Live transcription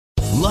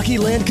Lucky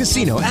Land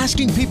Casino,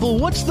 asking people,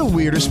 what's the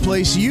weirdest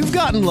place you've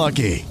gotten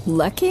lucky?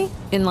 Lucky?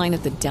 In line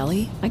at the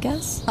deli, I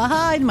guess?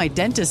 Aha, in my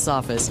dentist's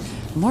office.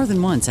 More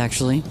than once,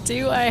 actually.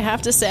 Do I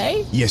have to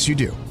say? Yes, you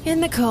do. In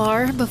the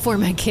car before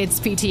my kids'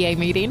 PTA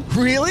meeting.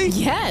 Really?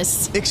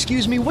 Yes.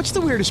 Excuse me, what's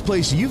the weirdest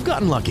place you've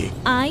gotten lucky?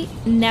 I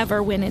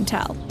never win and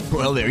tell.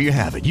 Well, there you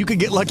have it. You can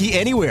get lucky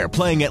anywhere,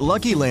 playing at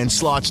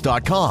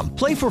LuckyLandSlots.com.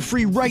 Play for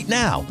free right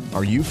now.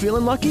 Are you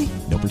feeling lucky?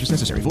 No purchase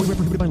necessary. Void where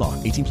prohibited by law.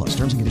 18 plus.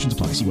 Terms and conditions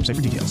apply. See website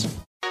for details.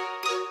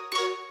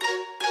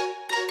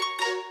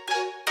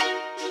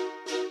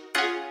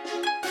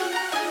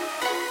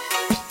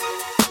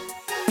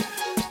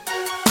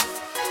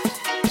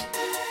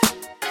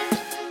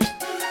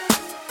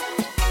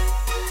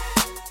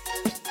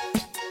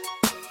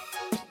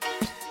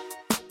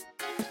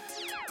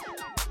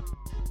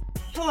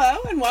 Hello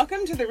and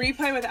welcome to the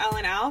Replay with Al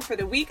and Al for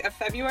the week of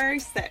February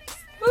 6th.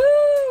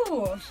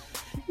 Woo!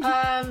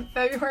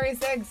 February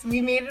 6th.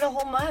 We made it a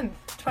whole month.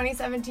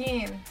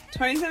 2017.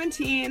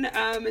 2017,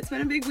 it's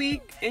been a big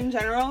week in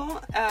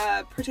general,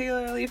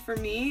 particularly for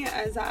me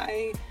as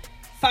I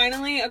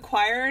finally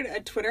acquired a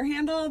Twitter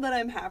handle that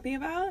I'm happy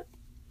about.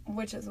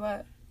 Which is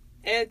what?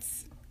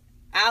 It's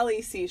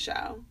Allie C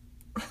Show.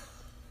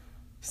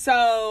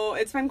 So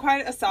it's been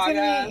quite a saga. It's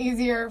gonna be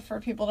easier for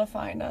people to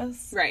find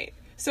us. Right.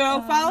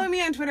 So follow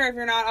me on Twitter if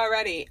you're not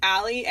already.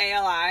 Allie,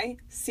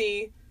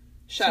 A-L-I-C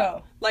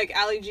Show. Like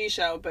Allie G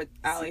Show, but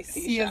Allie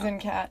C Show. C as in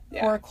cat.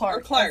 Yeah. Or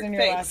Clark as in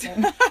your last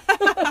name.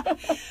 But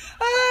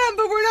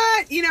we're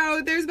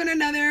not, there's been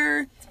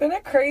another... It's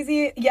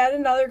been yet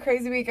another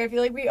crazy week. I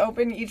feel like we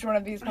open each one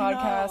of these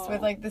podcasts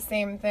with like the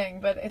same thing,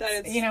 but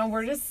it's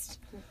we're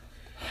just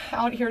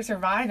out here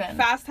surviving.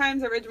 Fast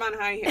times at Ridgemont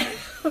High here.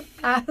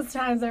 Fast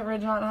times at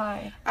Ridgemont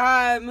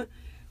High.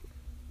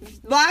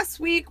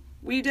 Last week,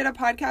 we did a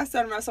podcast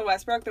on Russell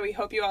Westbrook that we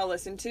hope you all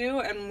listened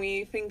to, and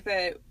we think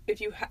that if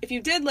you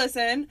did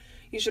listen,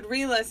 you should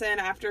re-listen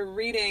after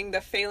reading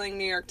the failing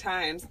New York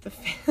Times. The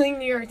failing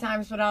New York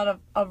Times put out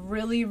a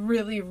really,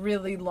 really,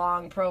 really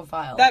long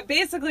profile. That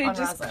basically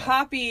just Russell.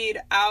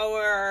 Copied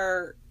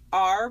our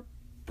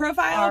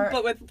profile,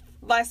 but with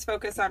less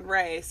focus on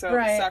Ray, so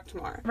it sucked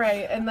more.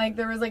 Right, and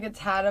there was a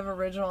tad of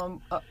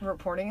original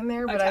reporting in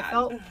there, but I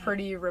felt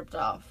pretty ripped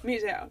off. Me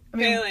too. I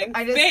mean,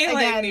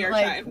 failing New York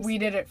Times. We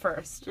did it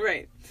first.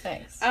 Right.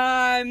 Thanks.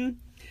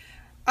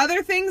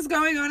 Other things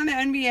going on in the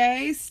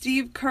NBA,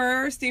 Steve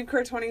Kerr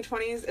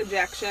 2020's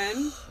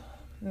ejection.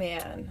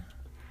 Man.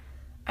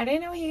 I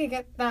didn't know he could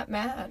get that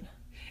mad.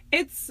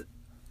 It's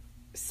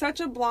such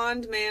a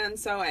blonde man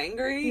so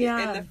angry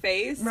in the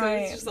face, so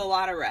it's just a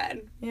lot of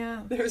red.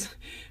 Yeah. There's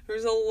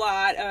a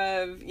lot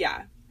of,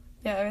 Yeah,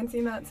 I haven't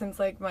seen that since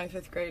my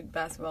 5th grade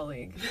basketball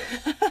league.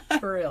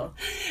 For real.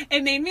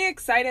 It made me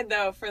excited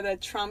though for the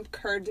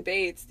Trump-Kerr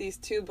debates, these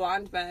two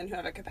blonde men who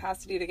have a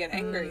capacity to get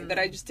angry that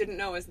I just didn't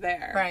know was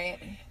there. Right.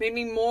 Made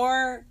me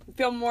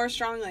feel more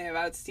strongly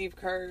about Steve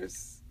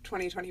Kerr's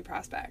 2020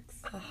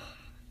 prospects.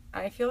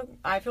 I feel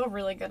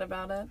really good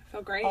about it. I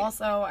feel great.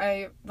 Also,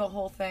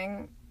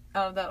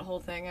 out of that whole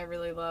thing, I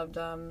really loved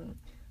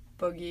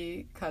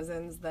Boogie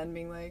Cousins then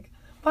being like,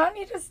 why don't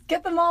you just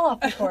get them all off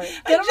the court?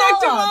 Get them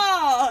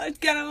all.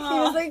 Get them all. He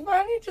was like, why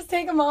don't you just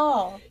take them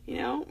all?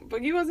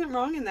 Boogie wasn't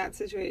wrong in that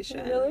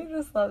situation. He really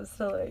just loves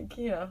to,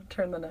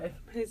 turn the knife.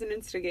 He's an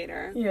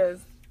instigator. He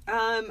is.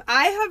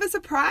 I have a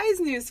surprise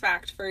news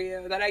fact for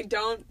you that I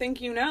don't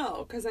think you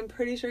know, because I'm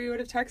pretty sure you would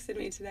have texted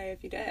me today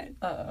if you did.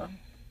 Uh-oh.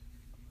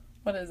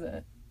 What is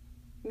it?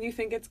 You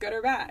think it's good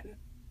or bad?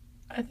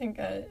 I think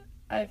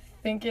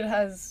it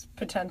has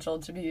potential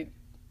to be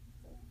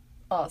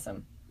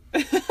awesome.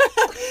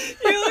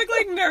 You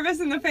look nervous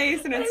in the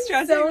face and it's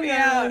stressing me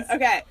out.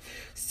 Okay.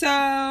 So,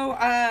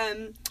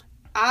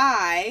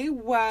 I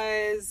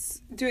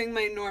was doing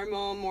my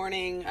normal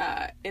morning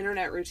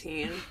internet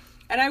routine.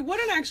 And I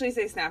wouldn't actually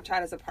say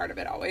Snapchat is a part of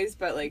it always,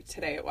 but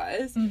today it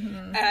was.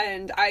 Mm-hmm.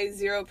 And I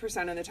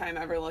 0% of the time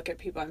ever look at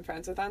people I'm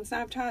friends with on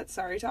Snapchat.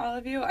 Sorry to all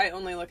of you. I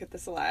only look at the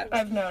celebs.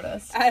 I've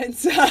noticed. And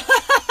so...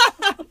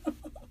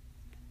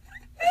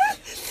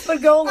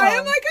 But go along. I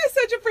am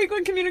such a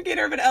frequent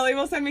communicator, but Ellie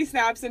will send me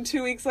snaps and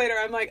 2 weeks later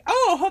I'm like,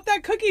 oh, hope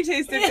that cookie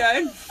tasted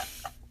good.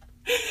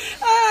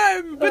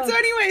 But so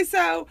anyway,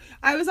 so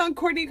I was on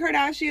Kourtney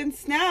Kardashian's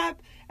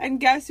Snap, and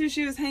guess who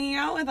she was hanging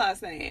out with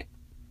last night?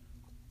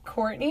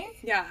 Kourtney?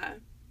 Yeah.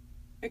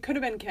 It could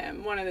have been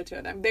Kim, one of the two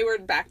of them. They were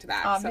back to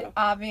back.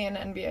 Avi, an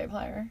NBA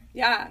player.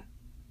 Yeah.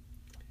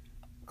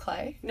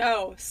 Clay?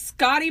 No,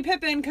 Scottie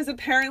Pippen, because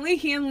apparently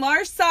he and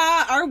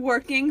Larsa are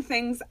working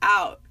things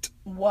out.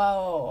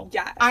 Whoa.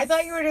 Yes. I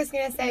thought you were just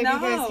going to say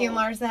because he and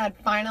Larsa had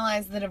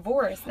finalized the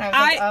divorce. And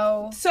I was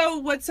oh. So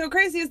what's so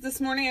crazy is this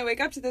morning I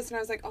wake up to this and I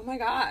was like, oh my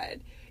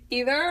God.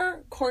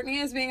 Either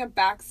Kourtney is being a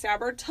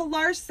backstabber to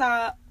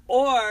Larsa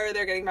or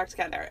they're getting back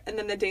together. And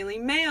then the Daily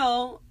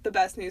Mail, the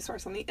best news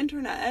source on the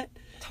internet.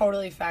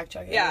 Totally fact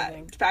check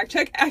everything. Yeah, fact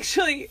check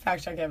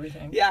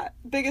everything. Yeah,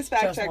 biggest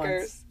fact just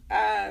checkers.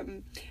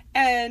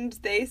 And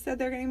they said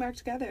they're getting back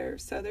together.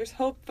 So there's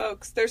hope,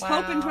 folks. There's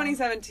hope in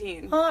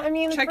 2017. Well, I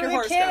mean, check for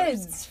your the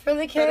kids. For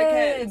the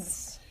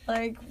kids.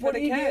 Like, what are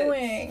you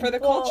doing? For the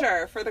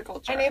culture. For the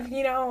culture. And if,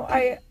 you know,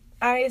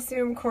 I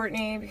assume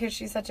Kourtney, because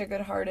she's such a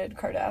good-hearted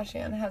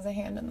Kardashian, has a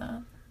hand in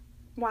that.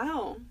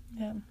 Wow.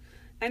 Yeah.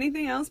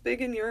 Anything else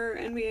big in your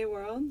NBA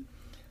world?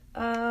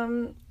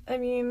 I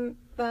mean,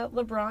 that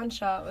LeBron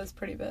shot was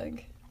pretty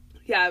big.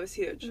 Yeah, it was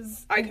huge.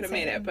 I could have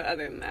made it, but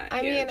other than that,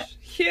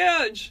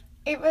 huge.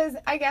 It was,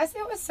 I guess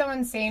it was so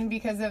insane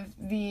because of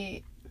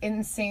the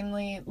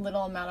insanely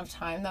little amount of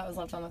time that was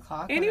left on the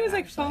clock. And he was,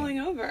 like, falling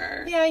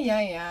over.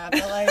 Yeah.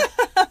 But, like,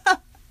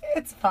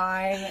 it's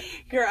fine.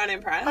 You're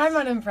unimpressed? I'm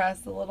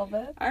unimpressed a little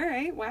bit. All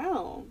right,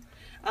 wow.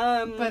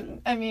 But,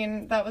 I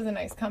mean, that was a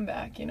nice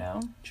comeback, you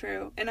know?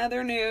 True. In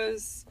other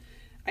news,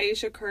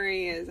 Ayesha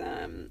Curry is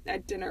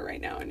at dinner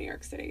right now in New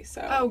York City,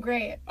 so... Oh,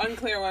 great.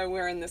 Unclear why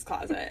we're in this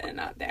closet and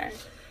not there.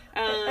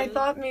 I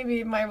thought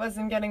maybe I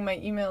wasn't getting my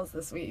emails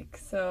this week,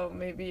 so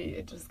maybe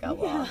it just got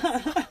lost.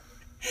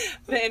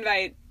 The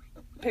invite,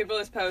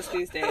 paperless post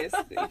these days.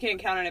 You can't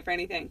count on it for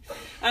anything.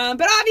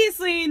 But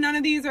obviously, none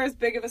of these are as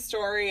big of a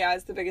story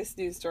as the biggest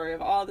news story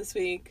of all this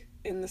week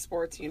in the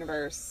sports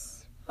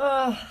universe.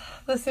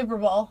 The Super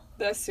Bowl.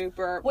 The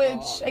Super Bowl.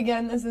 Which,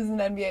 again, this is an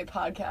NBA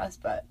podcast,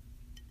 but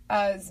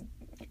as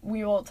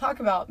we will talk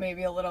about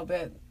maybe a little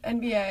bit,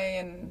 NBA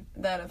and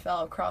the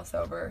NFL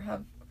crossover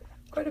have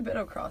quite a bit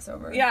of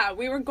crossover. Yeah,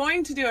 we were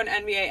going to do an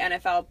NBA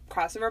NFL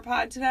crossover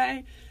pod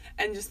today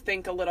and just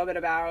think a little bit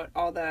about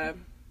all the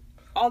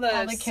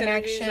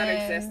connections that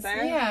exist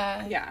there.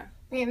 Yeah.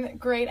 I mean,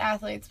 great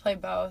athletes play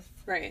both.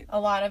 Right. A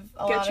lot of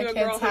kids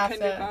have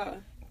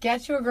to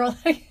get you a girl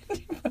that can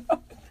do both.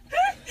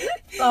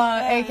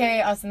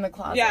 AKA us in the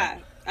closet. Yeah.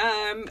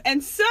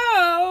 And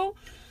so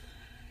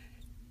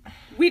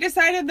we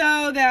decided,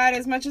 though, that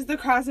as much as the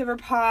crossover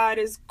pod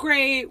is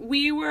great,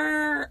 we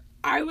were,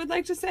 I would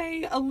like to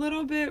say, a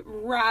little bit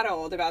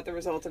rattled about the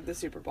results of the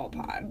Super Bowl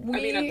pod. Of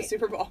the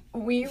Super Bowl.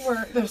 We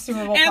were the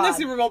Super Bowl pod. And the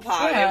Super Bowl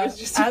pod. Yeah, it was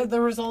just as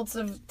the results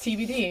of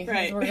TBD.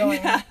 Right. As we're going.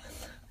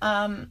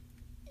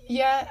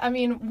 Yeah, I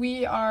mean,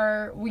 we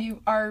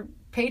are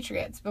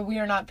Patriots, but we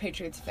are not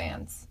Patriots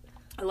fans.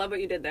 I love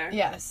what you did there.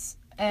 Yes.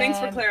 Thanks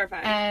for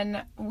clarifying.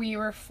 And we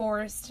were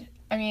forced,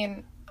 I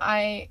mean,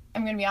 I'm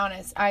going to be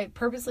honest, I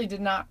purposely did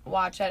not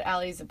watch at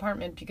Allie's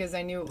apartment because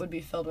I knew it would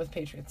be filled with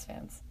Patriots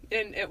fans.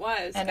 And it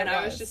was. And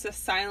I was just a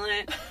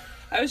silent...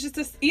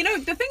 you know,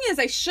 the thing is,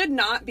 I should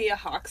not be a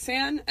Hawks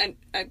fan, and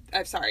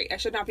I'm sorry, I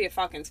should not be a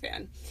Falcons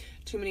fan.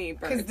 Too many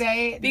birds.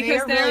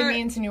 Because they're really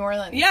mean to New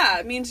Orleans.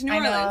 Yeah, mean to New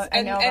Orleans.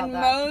 I know about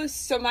that.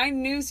 So my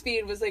news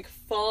feed was, like,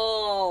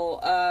 full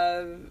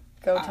of...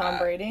 Go Tom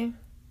Brady?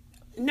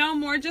 No,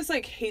 more just,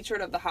 like,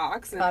 hatred of the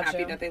Hawks and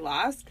happy that they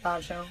lost.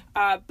 Gotcha.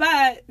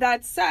 But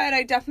that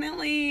said,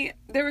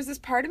 there was this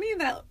part of me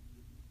that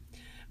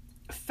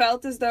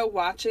felt as though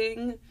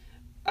watching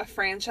a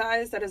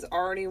franchise that has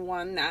already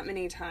won that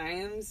many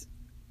times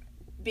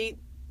beat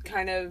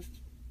kind of,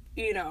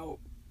 you know,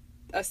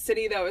 a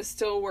city that was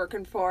still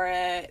working for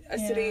it,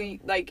 city,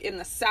 like, in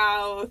the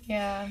South.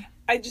 Yeah.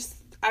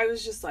 I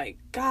was just like,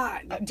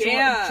 God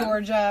damn.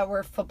 Georgia,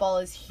 where football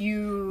is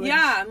huge.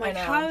 Yeah, I'm like,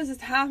 how is this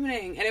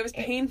happening? And it was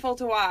painful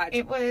to watch.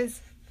 It was.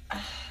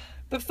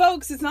 But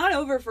folks, it's not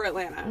over for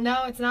Atlanta.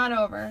 No, it's not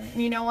over.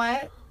 You know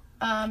what?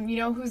 You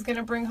know who's going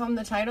to bring home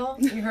the title?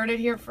 You heard it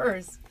here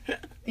first.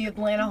 The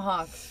Atlanta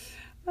Hawks.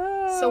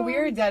 So we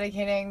are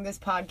dedicating this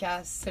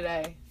podcast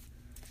today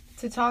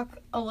to talk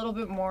a little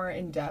bit more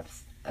in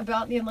depth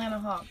about the Atlanta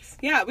Hawks.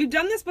 Yeah, we've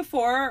done this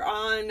before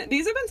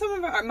these have been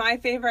some of my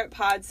favorite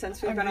pods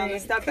since we've been on the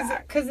Step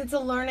Back. Because it's a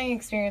learning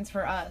experience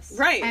for us.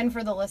 Right. And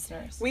for the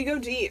listeners. We go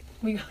deep.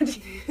 The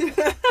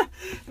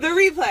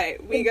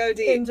replay. We go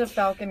deep. Into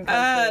Falcon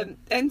country.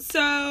 And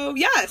so,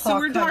 yeah, so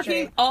we're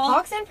talking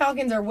Hawks and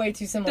Falcons are way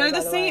too similar.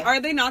 They're the same. Are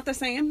they not the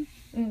same?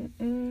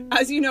 Mm-mm.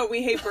 As you know,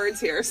 we hate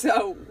birds here,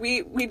 so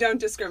we don't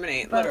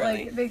discriminate, but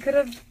literally. Like, they could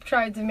have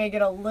tried to make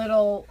it a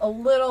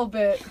little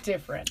bit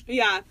different.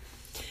 Yeah.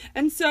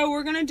 And so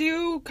we're going to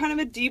do kind of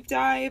a deep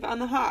dive on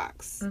the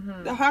Hawks.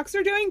 Mm-hmm. The Hawks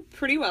are doing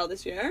pretty well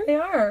this year. They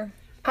are.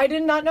 I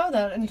did not know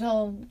that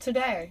until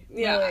today.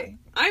 Yeah. Really.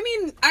 I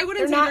mean, I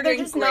wouldn't say they're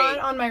just great. Not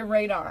on my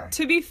radar.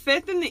 To be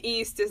 5th in the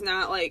East is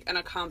not, like, an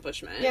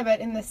accomplishment. Yeah,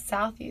 but in the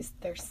Southeast,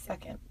 they're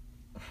 2nd.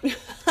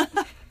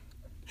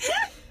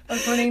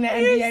 According to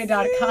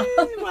NBA.com.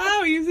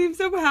 Wow, you seem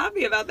so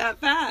happy about that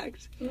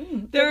fact.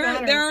 There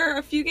are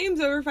a few games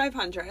over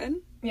 500.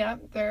 Yeah,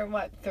 they're,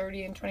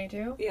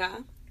 30-22? Yeah.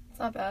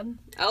 Not bad.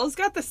 Elle's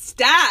got the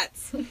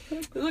stats.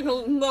 Like a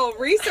little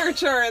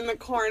researcher in the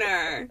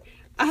corner.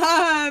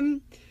 But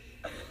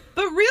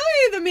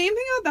really, the main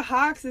thing about the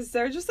Hawks is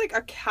they're just like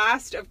a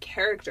cast of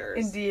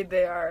characters. Indeed,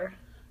 they are.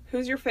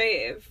 Who's your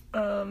fave?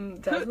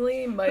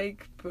 Definitely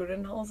Mike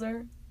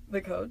Budenholzer,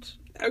 the coach.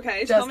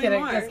 Okay, just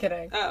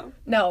kidding. Oh.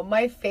 No,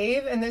 my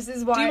fave, and this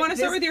is why... Do you want to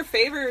start with your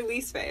fave or your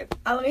least fave?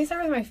 Let me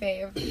start with my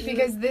fave,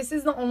 because this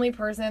is the only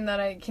person that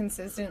I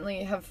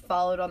consistently have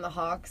followed on the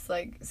Hawks,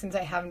 like, since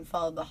I haven't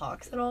followed the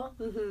Hawks at all.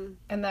 Mm-hmm.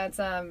 And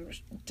that's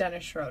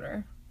Dennis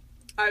Schroeder.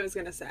 I was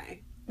going to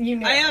say. You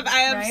knew. I have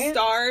right?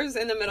 stars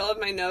in the middle of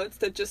my notes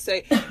that just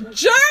say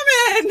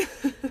German.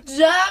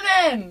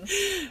 German.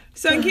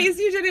 So in case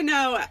you didn't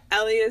know,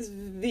 Ellie is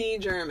the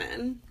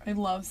German. I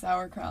love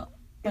sauerkraut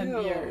and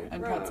beer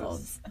and gross.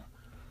 pretzels.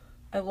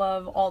 I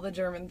love all the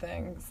German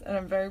things, and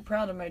I'm very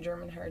proud of my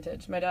German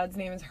heritage. My dad's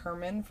name is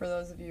Herman, for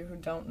those of you who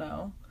don't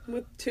know.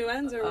 With 2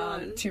 N's or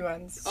 1? 2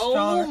 N's.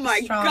 Oh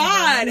my strong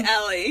God, Herman.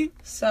 Ellie.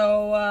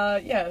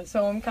 So,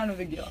 so I'm kind of a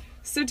big deal.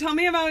 So tell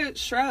me about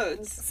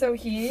Schroeds. So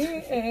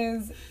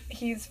he's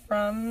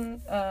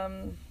from, I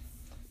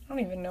don't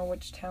even know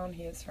which town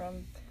he is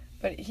from,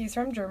 but he's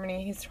from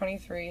Germany. He's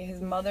 23.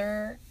 His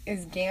mother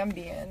is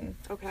Gambian.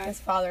 Okay. His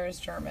father is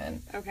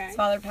German. Okay. His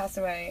father passed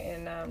away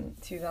in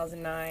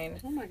 2009.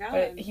 Oh my God.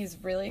 But he's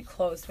really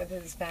close with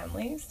his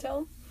family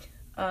still.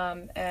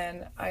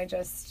 And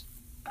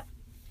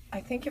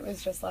I think it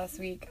was just last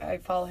week, I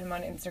follow him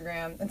on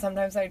Instagram, and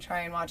sometimes I try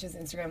and watch his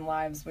Instagram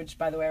lives, which,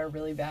 by the way, are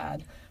really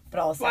bad. But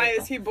I'll say, why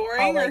is he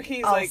boring, or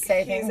he's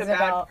a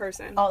bad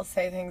person? I'll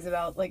say things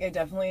about, like, I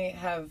definitely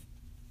have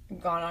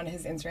gone on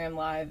his Instagram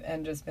live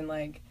and just been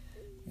like,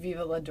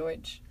 Viva la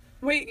Deutsch.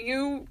 Wait,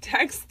 you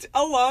text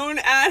alone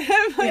at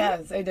him?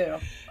 Yes, I do.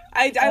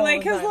 I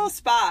like his little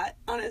spot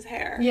on his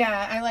hair.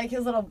 Yeah, I like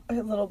his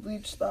little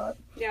bleach spot.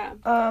 Yeah.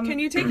 Can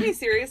you take me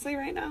seriously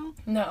right now?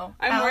 No.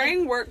 I'm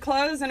wearing work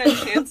clothes and a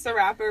Chance the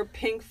Rapper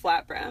pink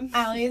flat brim.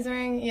 Allie is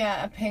wearing,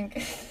 a pink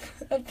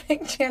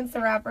Chance the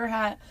Rapper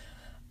hat.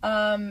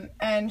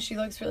 And she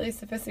looks really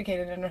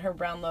sophisticated in her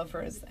brown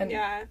loafers and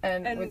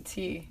with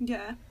tea.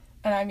 Yeah.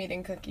 And I'm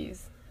eating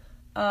cookies.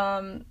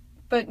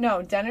 But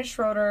no, Dennis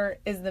Schroeder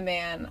is the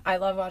man. I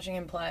love watching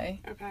him play.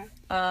 Okay.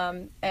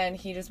 And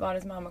he just bought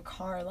his mom a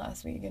car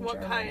last week in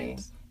Germany.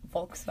 Kind?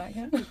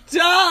 Volkswagen.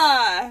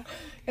 Duh!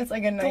 It's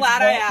like a nice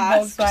Glad I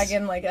asked.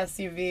 Volkswagen like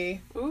SUV.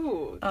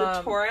 Ooh,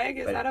 the Touareg,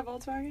 is that a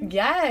Volkswagen?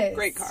 Yes.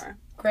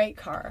 Great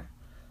car.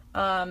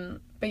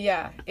 But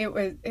yeah,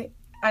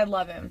 I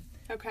love him.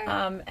 Okay.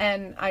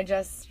 And I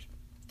just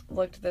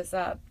looked this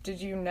up.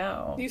 Did you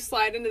know? You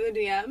slide into the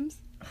DMs?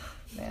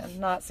 Man,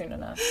 not soon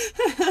enough.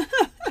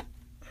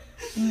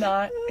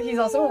 He's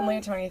also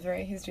only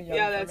 23. He's too young for me.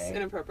 Yeah, that's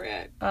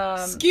inappropriate.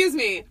 Excuse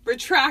me.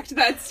 Retract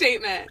that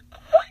statement.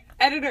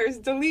 Editors,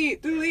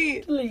 delete.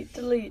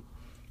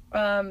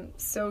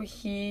 So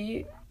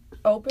he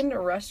opened a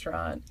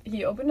restaurant.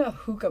 He opened a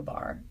hookah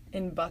bar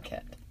in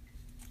Buckhead.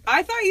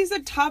 I thought you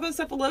said Tabo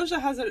Cephalosha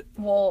has a...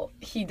 Well,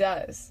 he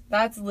does.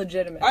 That's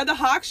legitimate. Are the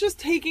Hawks just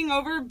taking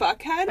over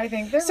Buckhead? I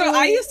think they're So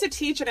I used to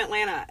teach in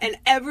Atlanta, and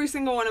every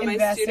single one of my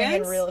students...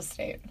 investing in real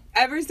estate.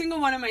 Every single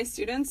one of my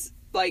students,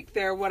 like,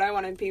 they're what I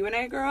want to be when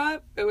I grow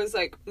up. It was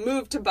like,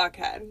 move to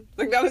Buckhead.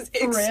 Like, that was...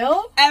 For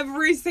real?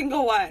 Every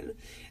single one.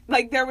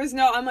 Like, there was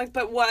no... I'm like,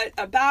 but what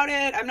about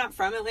it? I'm not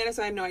from Atlanta,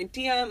 so I had no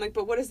idea. I'm like,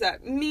 but what does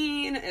that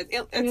mean?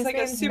 It's like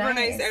a super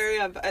nice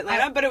area of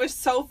Atlanta, but it was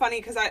so funny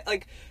because I,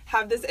 like,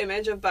 have this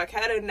image of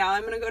Buckhead, and now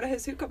I'm going to go to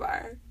his hookah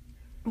bar.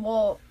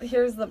 Well,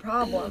 here's the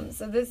problem.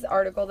 So this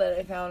article that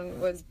I found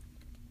was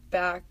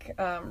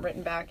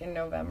written back in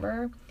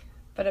November,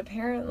 but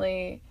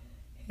apparently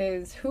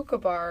his hookah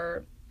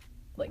bar,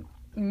 like,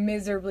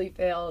 miserably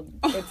failed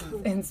its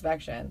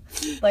inspection.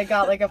 Like,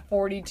 got like a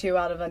 42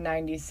 out of a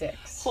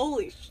 96.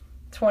 Holy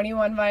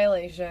 21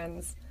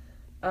 violations.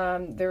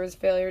 There was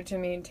failure to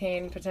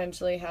maintain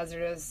potentially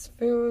hazardous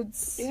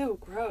foods. Ew,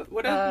 gross.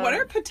 What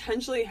are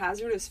potentially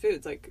hazardous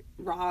foods? Like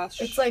raw it's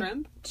shrimp?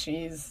 Like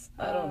cheese.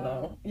 I don't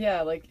know.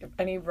 Yeah, like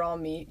any raw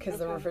meat because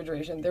the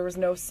refrigeration. There was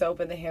no soap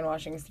in the hand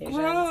washing stations.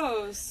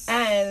 Gross.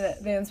 And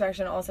the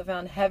inspection also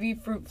found heavy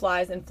fruit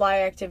flies and fly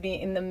activity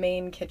in the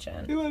main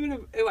kitchen. Ew,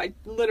 I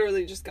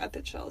literally just got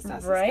the chills.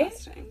 That's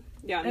disgusting.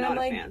 Yeah, I'm not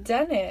a fan.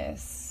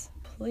 Dennis,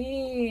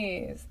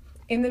 please.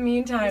 In the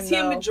meantime, is he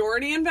a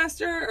majority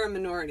investor or a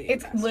minority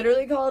investor? It's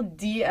literally called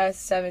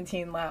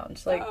DS17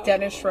 Lounge, like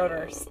Dennis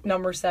Schroeder's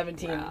number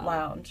 17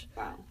 lounge.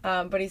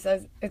 Wow. But it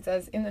says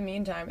in the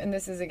meantime, and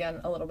this is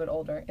again a little bit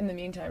older. In the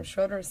meantime,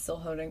 Schroeder is still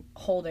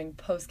holding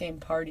post-game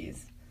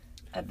parties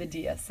at the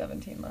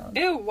DS17 lounge.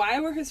 Ew,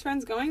 why were his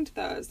friends going to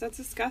those? That's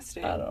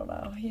disgusting. I don't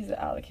know. He's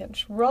out of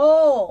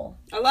control.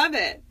 I love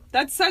it.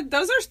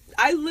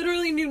 I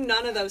literally knew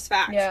none of those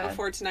facts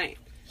before tonight.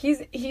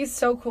 He's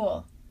so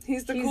cool.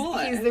 He's the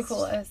coolest. He's the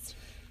coolest.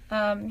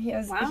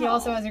 He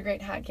also has a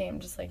great hat game,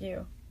 just like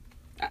you.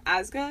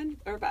 As good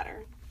or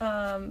better?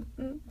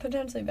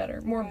 Potentially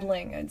better. More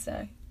bling, I'd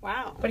say.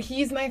 Wow. But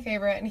he's my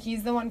favorite, and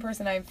he's the one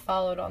person I've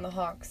followed on the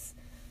Hawks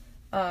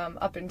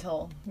up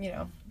until,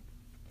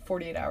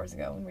 48 hours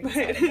ago when we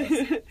decided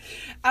this.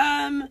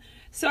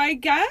 So I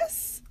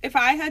guess if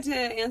I had to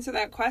answer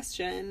that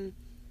question,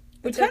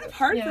 it's kind of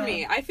hard for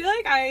me. I feel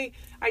like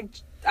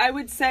I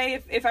would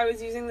say if I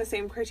was using the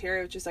same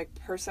criteria of just like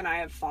person I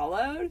have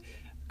followed,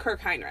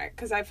 Kirk Heinrich,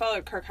 because I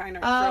followed Kirk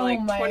Heinrich for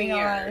like 20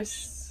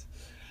 years.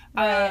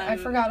 I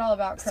forgot all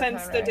about Kirk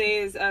Since Heinrich. the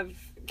days of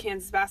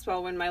Kansas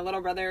basketball when my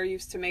little brother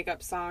used to make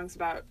up songs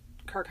about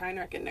Kirk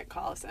Heinrich and Nick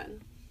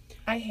Collison.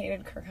 I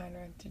hated Kirk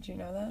Heinrich. Did you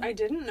know that? I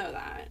didn't know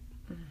that.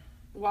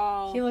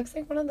 Well, he looks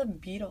like one of the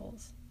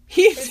Beatles.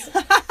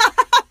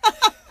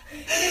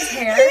 His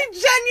hair. He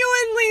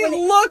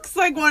genuinely looks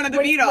like one of the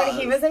Beatles. When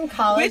he was in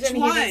college and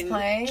he was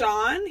playing.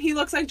 John? He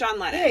looks like John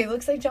Lennon. Yeah, he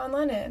looks like John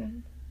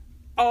Lennon.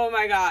 Oh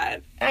my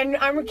god. And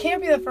I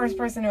can't be the first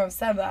person to have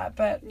said that,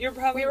 but you're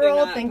probably we were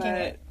all not, thinking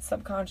but... it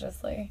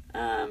subconsciously.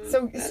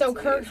 So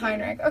Kurt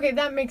Heinrich. Okay,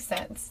 that makes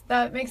sense.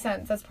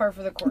 That's par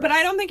for the course. But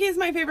I don't think he's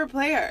my favorite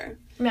player.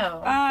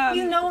 No.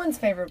 He's no one's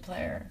favorite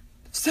player.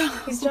 So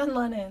he's John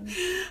Lennon.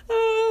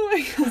 Oh my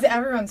god. He's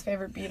everyone's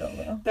favorite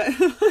Beatle,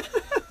 though.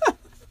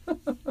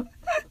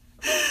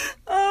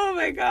 Oh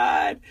my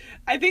god.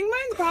 I think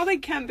mine's probably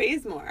Ken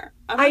Bazemore.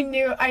 I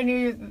knew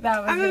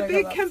that was. I'm a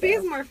big Ken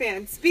Bazemore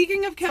fan.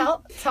 Speaking of Ken,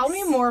 tell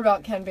me more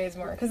about Ken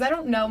Bazemore, because I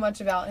don't know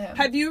much about him.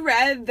 Have you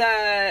read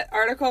the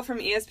article from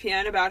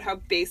ESPN about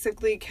how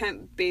basically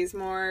Ken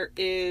Bazemore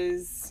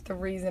is the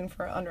reason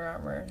for Under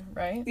Armour,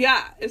 right?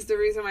 Yeah, is the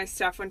reason why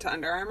Steph went to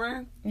Under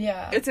Armour.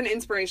 Yeah, it's an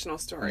inspirational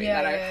story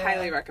that I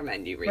highly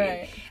recommend you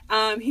read.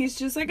 Right. He's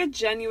just like a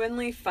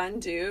genuinely fun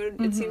dude.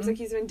 It seems like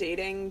he's been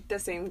dating the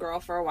same girl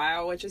for a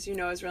while, which, as you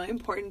know, is really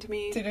important to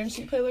me. Didn't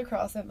she play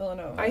lacrosse at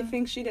Villanova? I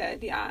think she did.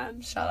 Yeah.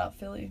 Shout out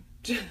Philly.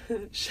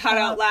 Shout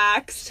out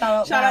Lax.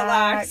 Shout out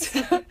Lax.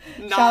 Shout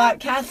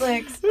out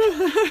Catholics.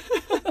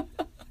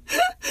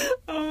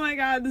 Oh my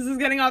god, this is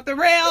getting off the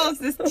rails.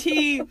 This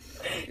tea.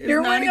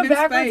 You're wearing a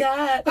backwards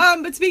hat.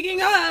 But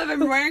speaking of,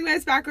 I'm wearing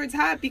this backwards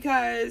hat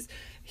because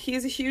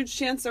he's a huge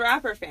Chance the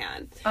Rapper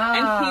fan.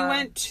 And he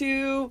went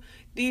to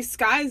the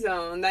Sky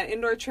Zone, that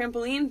indoor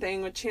trampoline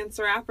thing with Chance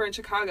the Rapper in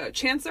Chicago.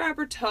 Chance the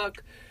Rapper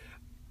took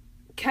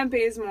Kent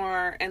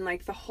Bazemore and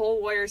like the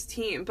whole Warriors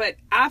team, but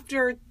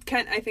after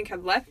Kent, I think,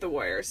 had left the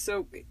Warriors,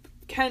 so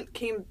Kent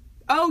came.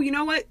 Oh, you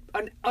know what?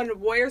 A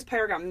Warriors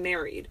player got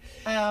married,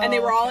 and they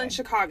were all in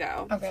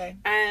Chicago. Okay.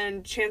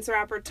 And Chance the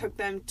Rapper took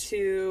them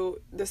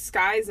to the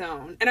Sky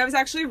Zone, and I was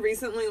actually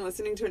recently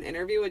listening to an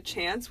interview with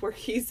Chance where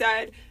he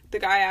said, the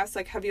guy asked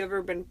like, "Have you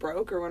ever been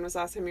broke, or when was the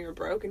last time you were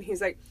broke?" And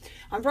he's like,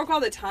 "I'm broke all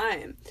the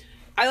time.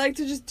 I like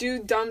to just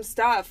do dumb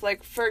stuff.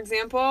 Like, for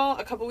example,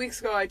 a couple weeks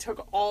ago, I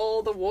took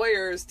all the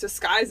Warriors to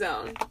Sky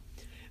Zone.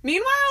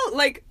 Meanwhile,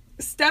 like,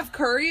 Steph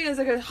Curry is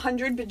like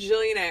 100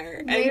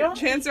 bajillionaire, and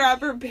Chance the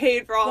Rapper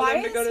paid for all of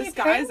them to go to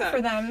Sky Zone.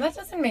 For them? That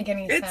doesn't make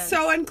any sense. It's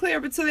so unclear,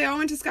 but so they all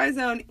went to Sky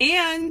Zone,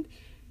 and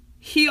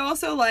he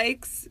also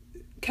likes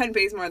Ken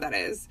Bazemore, that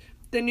is,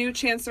 the new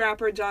Chance the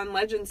Rapper John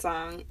Legend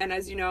song. And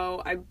as you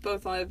know, I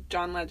both love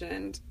John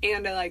Legend,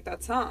 and I like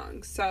that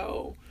song,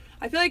 so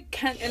I feel like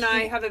Kent and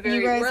I have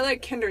we're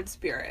like kindred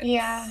spirits.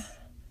 Yeah.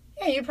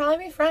 Yeah, you'd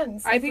probably be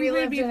friends. I think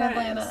we'd be friends.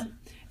 Atlanta.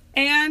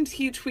 And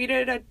he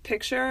tweeted a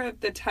picture of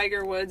the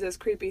Tiger Woods as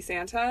creepy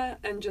Santa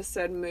and just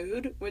said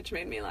mood, which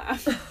made me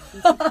laugh.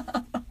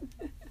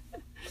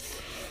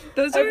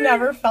 I've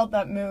never felt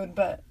that mood,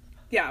 but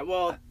yeah,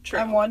 well, true.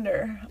 I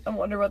wonder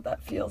what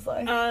that feels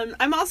like.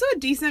 I'm also a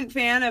decent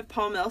fan of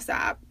Paul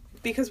Millsap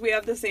because we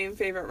have the same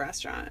favorite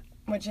restaurant.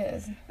 Which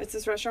is? It's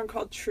this restaurant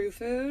called True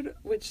Food,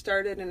 which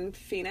started in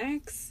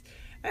Phoenix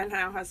and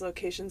now has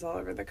locations all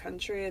over the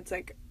country. It's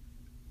like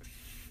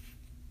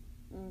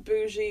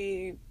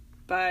bougie,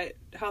 but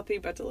healthy,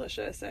 but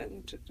delicious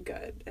and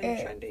good and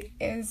trendy.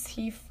 Is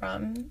he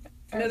from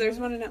Arizona? No, there's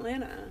one in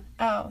Atlanta.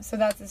 Oh, so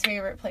that's his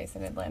favorite place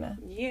in Atlanta.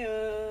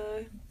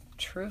 Yeah.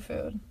 True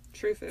Food.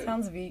 True Food.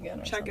 Sounds vegan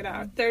or Check something. it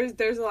out.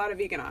 There's a lot of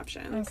vegan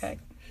options. Okay.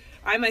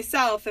 I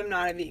myself am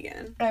not a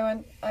vegan.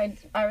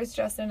 I was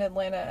just in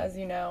Atlanta, as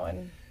you know,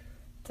 and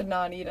did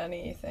not eat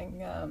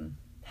anything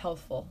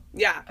healthful.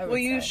 Yeah. Well,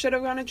 you should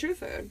have gone to True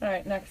Food. All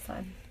right, next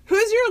time.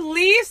 Who's your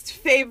least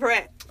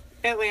favorite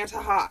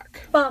Atlanta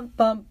Hawk? Bum,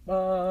 bum,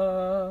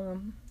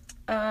 bum.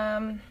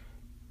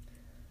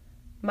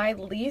 My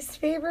least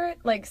favorite,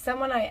 like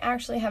someone I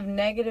actually have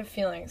negative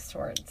feelings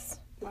towards.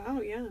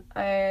 Wow, yeah.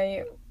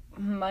 I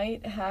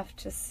might have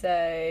to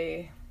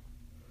say,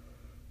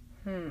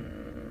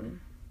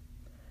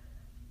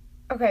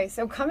 Okay,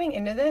 so coming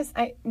into this,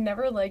 I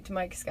never liked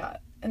Mike Scott,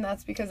 and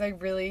that's because I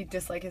really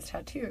dislike his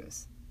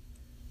tattoos.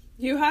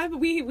 You have?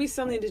 We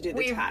still need to do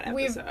the tat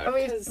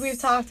episode. We've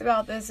talked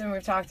about this, and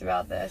we've talked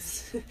about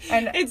this.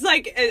 And it's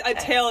like a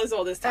tale as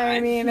old as time.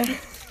 I mean,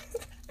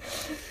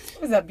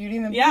 was that Beauty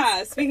and the Beast?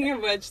 Yeah, speaking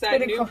of which,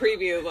 that new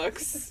preview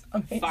looks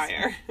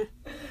fire.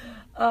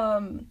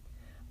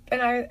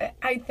 And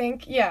I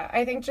think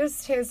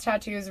just his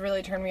tattoos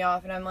really turned me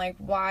off, and I'm like,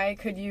 why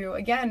could you,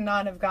 again,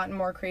 not have gotten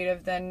more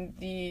creative than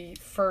the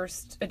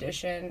first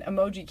edition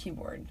emoji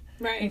keyboard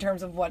in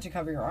terms of what to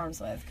cover your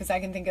arms with? Because I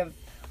can think of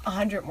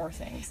 100 more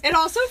things. It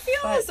also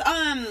feels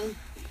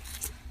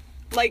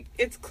like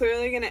it's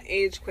clearly going to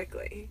age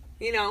quickly,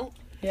 you know?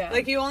 Yeah.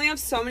 Like, you only have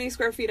so many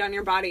square feet on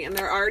your body, and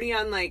they're already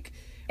on, like,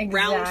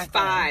 round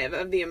 5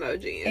 of the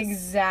emojis.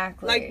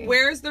 Exactly. Like,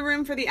 where's the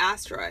room for the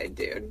asteroid,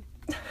 dude?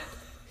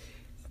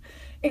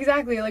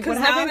 Exactly. Like, what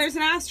happens? Now there's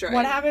an asteroid.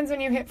 What happens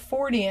when you hit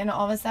 40 and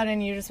all of a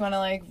sudden you just want to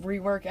like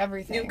rework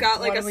everything? You've got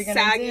like a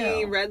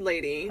saggy red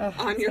lady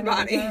on your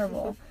body.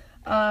 Terrible.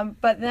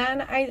 But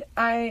then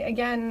I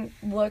again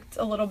looked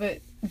a little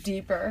bit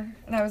deeper.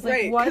 And I was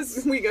like,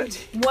 what's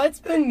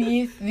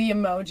beneath the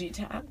emoji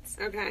tabs?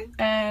 Okay.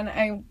 And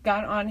I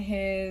got on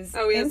his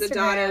he has Instagram, a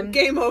daughter.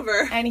 Game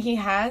over. And he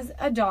has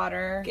a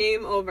daughter.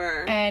 Game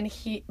over. And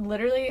he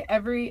literally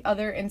every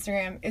other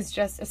Instagram is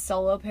just a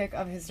solo pic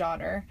of his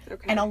daughter.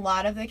 Okay. And a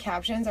lot of the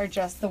captions are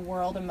just the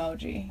world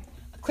emoji.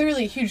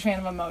 Clearly a huge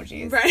fan of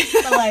emojis. Right.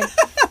 But like,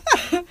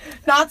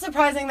 not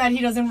surprising that he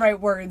doesn't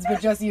write words,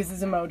 but just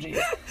uses emojis.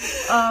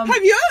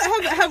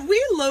 Have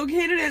we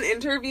located an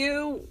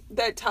interview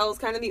that tells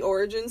kind of the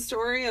origin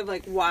story of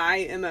like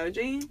why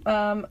emoji?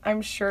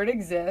 I'm sure it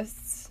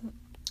exists.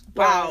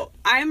 Wow.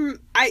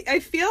 I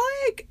feel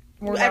like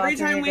every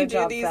time we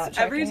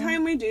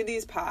do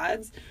these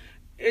pods,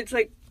 it's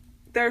like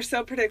they're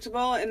so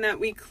predictable in that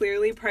we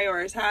clearly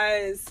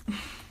prioritize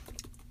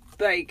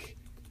like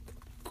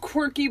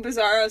quirky,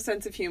 bizarro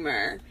sense of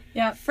humor.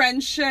 Yeah.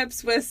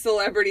 Friendships with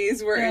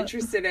celebrities we're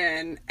interested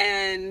in,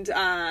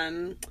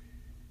 and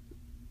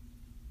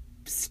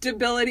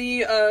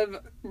stability of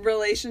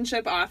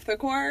relationship off the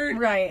court.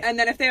 Right. And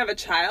then if they have a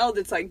child,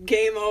 it's like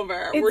game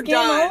over. We're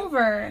done. Game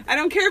over. I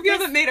don't care if you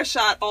haven't made a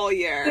shot all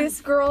year. This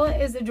girl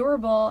is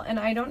adorable, and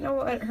I don't know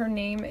what her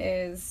name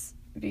is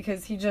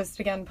because he just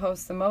again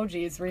posts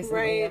emojis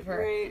recently of her.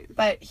 Right.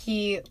 But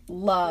he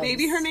loves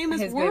maybe her name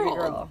is his World. baby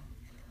girl.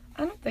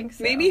 I don't think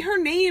so. Maybe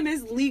her name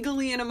is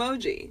legally an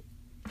emoji.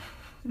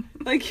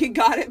 Like he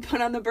got it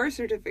put on the birth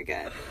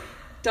certificate.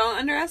 Don't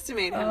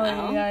underestimate him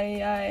though.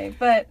 Yeah.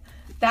 But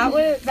that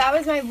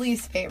was my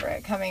least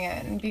favorite coming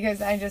in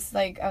because I was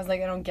like I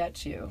don't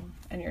get you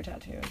and your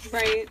tattoos.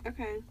 Right.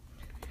 Okay.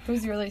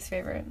 Who's your least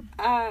favorite?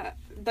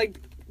 Like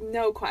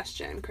no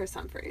question, Chris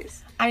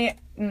Humphries.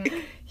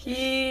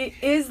 He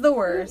is the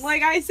worst.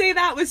 Like I say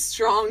that with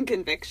strong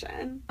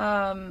conviction.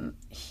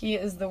 He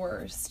is the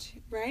worst.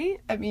 Right?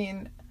 I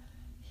mean,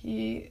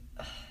 the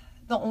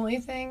only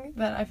thing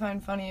that I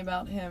find funny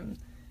about him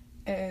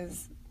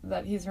is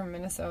that he's from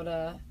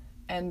Minnesota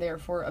and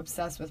therefore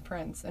obsessed with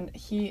Prince. And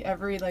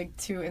every like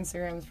 2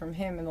 Instagrams from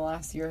him in the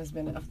last year has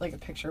been like a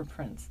picture of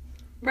Prince.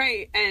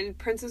 Right, and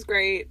Prince is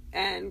great,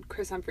 and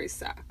Chris Humphries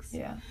sucks.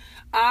 Yeah.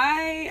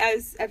 I,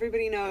 as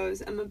everybody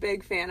knows, am a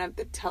big fan of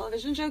the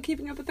television show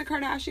Keeping Up with the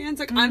Kardashians.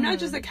 Like, I'm not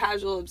just a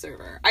casual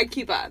observer. I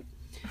keep up.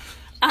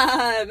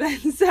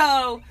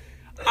 So,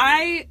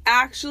 I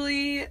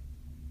actually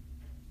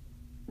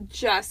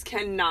just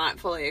cannot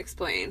fully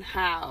explain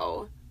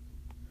how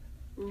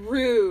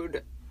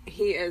rude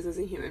he is as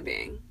a human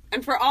being.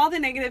 And for all the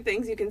negative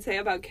things you can say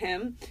about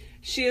Kim,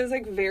 she is,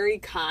 like, very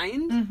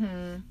kind.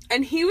 Mm-hmm.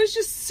 And he was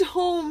just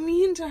so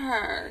mean to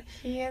her.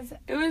 He is.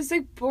 It was,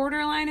 like,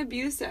 borderline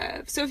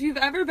abusive. So if you've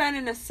ever been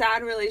in a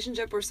sad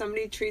relationship where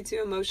somebody treats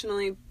you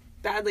emotionally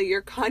badly,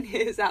 your Kanye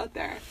is out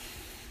there.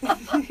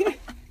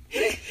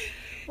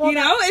 Well, you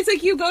know? It's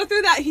like you go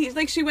through that.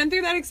 She went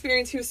through that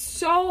experience. He was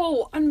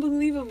so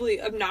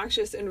unbelievably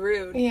obnoxious and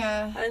rude.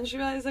 Yeah. And she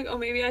realized, like, oh,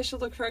 maybe I should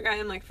look for a guy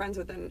I'm, like, friends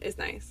with and is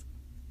nice.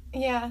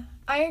 Yeah,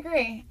 I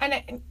agree.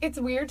 And it's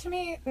weird to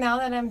me now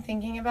that I'm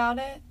thinking about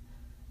it.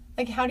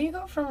 Like, how do you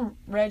go from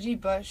Reggie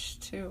Bush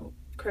to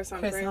Chris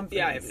Humphries?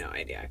 Yeah, I have no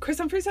idea. Chris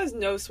Humphries has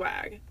no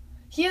swag.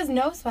 He has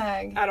no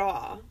swag. At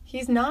all.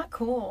 He's not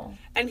cool.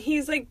 And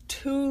he's, like,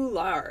 too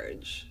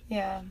large.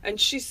 Yeah. And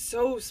she's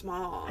so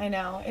small. I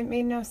know. It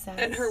made no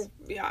sense.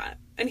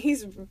 And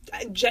he's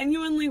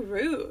genuinely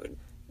rude.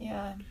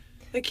 Yeah.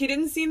 Like, he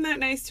didn't seem that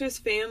nice to his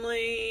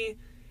family.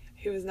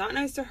 He was not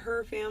nice to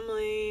her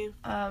family.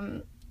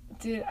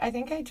 I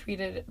think I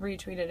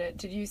retweeted it.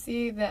 Did you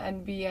see the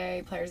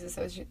NBA Players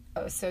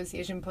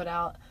Association put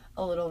out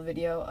a little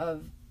video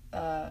of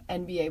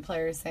NBA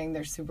players saying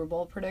their Super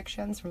Bowl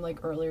predictions from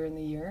like earlier in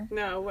the year?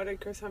 No, what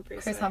did Chris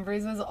Humphries say? Chris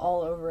Humphries was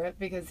all over it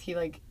because he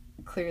like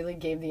clearly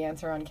gave the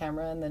answer on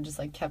camera and then just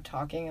like kept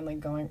talking and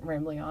like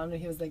rambling on, and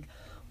he was like,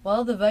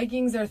 well, the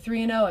Vikings are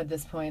 3-0 at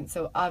this point,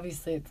 so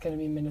obviously it's going to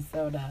be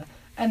Minnesota.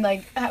 And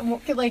like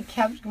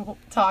kept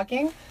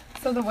talking.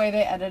 So the way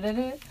they edited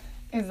it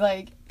is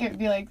like it would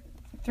be like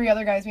 3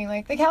 other guys being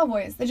like, the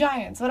Cowboys, the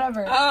Giants,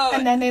 whatever. Oh.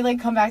 And then they like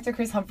come back to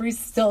Chris Humphries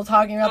still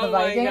talking about the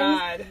Vikings. Oh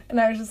my God.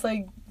 And I was just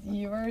like,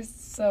 you are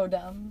so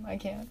dumb. I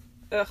can't.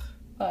 Ugh.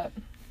 But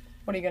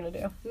what are you gonna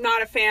do?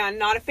 Not a fan.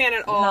 Not a fan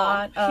at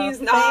all. He's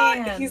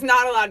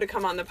not allowed to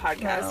come on the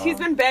podcast. No. He's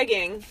been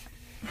begging.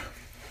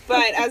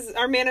 But as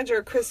our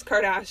manager, Kris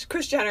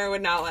Jenner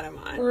would not let him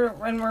on.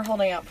 We're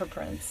holding out for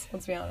Prince,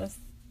 let's be honest.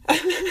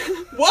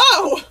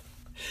 Whoa!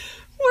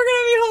 We're going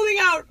to be holding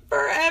out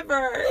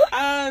forever.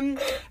 And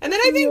then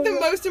I think the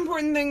most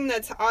important thing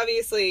that's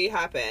obviously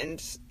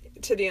happened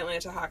to the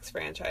Atlanta Hawks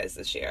franchise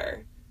this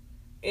year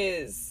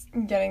is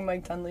getting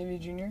Mike Dunleavy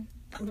Jr.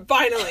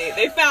 Finally.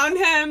 They found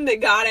him. They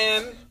got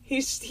him.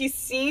 He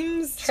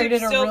seems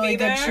traded to still a really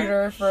good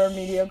shooter for a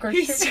mediocre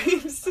shooter. He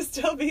seems to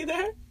still be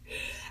there.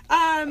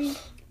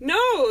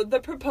 No,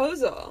 the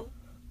proposal.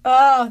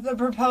 Oh, the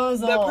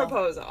proposal. The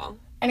proposal.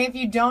 And if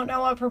you don't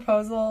know what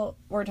proposal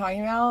we're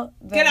talking about,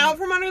 then get out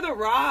from under the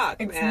rock.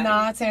 It's man.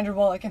 Not Sandra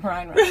Bullock and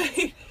Ryan Reynolds.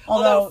 Right.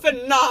 Although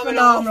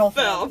phenomenal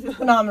film.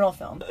 Phenomenal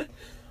film.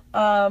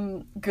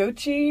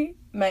 Gucci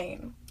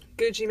Mane.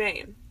 Gucci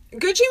Mane.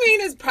 Gucci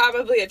Mane is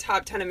probably a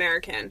top 10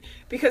 American,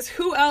 because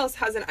who else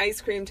has an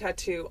ice cream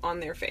tattoo on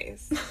their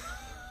face?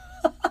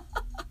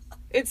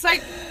 It's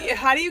like,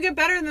 how do you get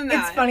better than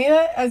that? It's funny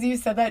that, as you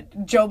said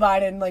that, Joe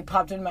Biden, like,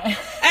 popped in my head.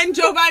 And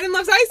Joe Biden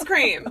loves ice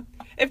cream.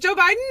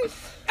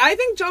 I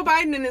think Joe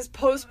Biden in his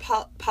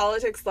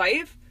post-politics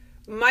life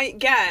might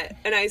get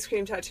an ice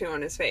cream tattoo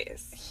on his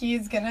face. He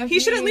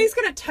should at least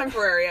get a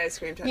temporary ice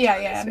cream tattoo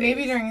on his face.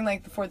 Maybe during,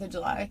 like, the 4th of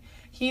July.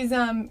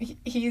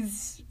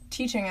 He's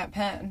teaching at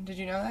Penn. Did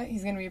you know that?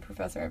 He's going to be a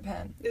professor at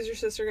Penn. Is your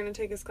sister going to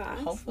take his class?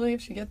 Hopefully,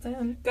 if she gets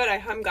in. Good.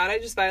 I'm glad I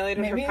just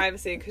violated her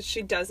privacy, because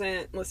she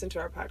doesn't listen to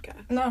our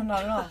podcast. No,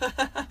 not at all.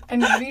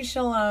 And maybe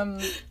she'll,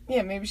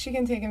 maybe she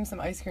can take him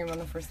some ice cream on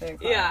the first day of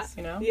class,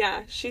 you know?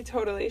 Yeah, she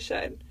totally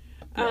should.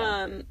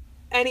 Yeah.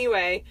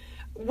 Anyway,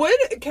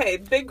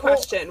 big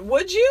question.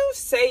 Would you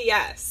say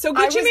yes? So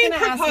Gucci Mane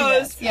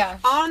proposed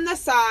on the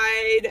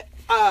side.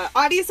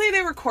 Obviously,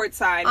 they were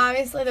courtside.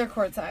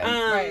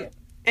 Right.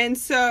 And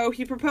so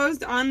he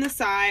proposed on the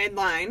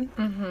sideline,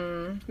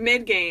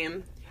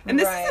 mid-game. And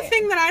this is a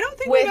thing that I don't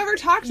think we've ever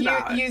talked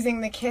about. Using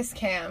the kiss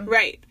cam.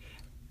 Right.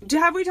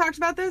 Have we talked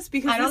about this?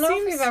 Because I don't know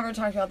if we've ever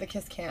talked about the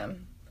kiss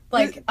cam.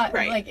 Like,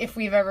 like if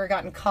we've ever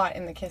gotten caught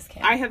in the kiss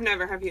cam. I have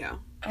never, have you?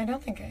 I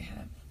don't think I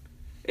have.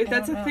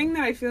 That's a thing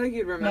that I feel like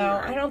you'd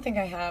remember. No, I don't think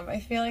I have. I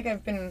feel like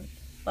I've been,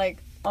 like,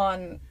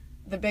 on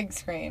the big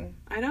screen.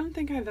 I don't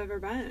think I've ever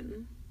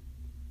been.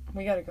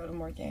 We gotta go to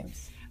more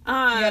games. We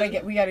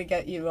gotta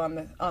get you on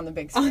the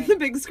big screen. On the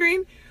big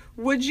screen?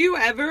 Would you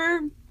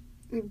ever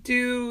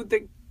do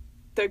the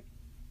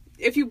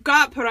if you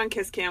got put on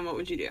kiss cam, what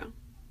would you do?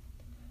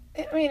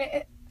 I mean,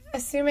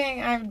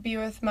 assuming I would be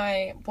with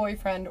my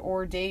boyfriend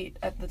or date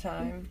at the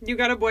time. You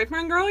got a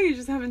boyfriend, girl? You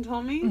just haven't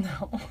told me?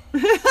 No.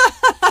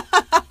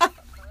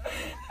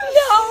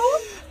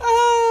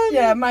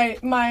 No.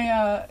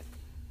 My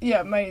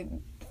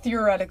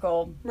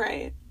theoretical.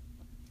 Right.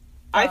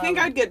 I think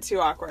I'd get too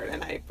awkward,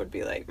 and I would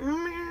be like.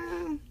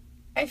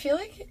 I feel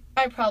like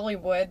I probably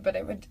would, but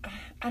it would.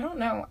 I don't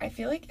know. I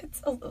feel like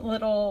it's a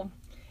little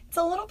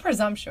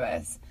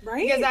presumptuous,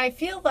 right? Because I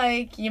feel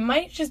like you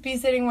might just be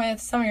sitting with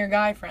some of your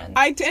guy friends.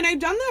 I've done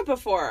that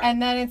before. And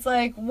then it's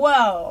like,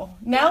 whoa!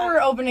 Now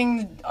we're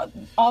opening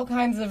all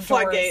kinds of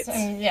floodgates doors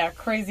and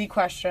crazy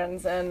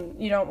questions,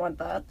 and you don't want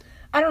that.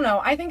 I don't know.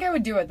 I think I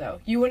would do it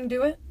though. You wouldn't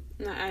do it?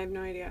 No, I have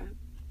no idea.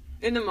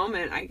 In the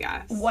moment, I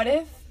guess. What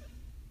if,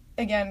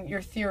 again,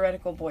 your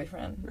theoretical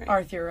boyfriend,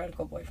 our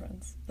theoretical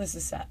boyfriends. This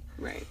is set.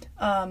 Right.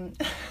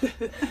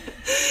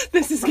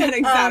 This is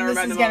getting sadder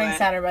by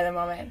the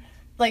moment.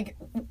 Like,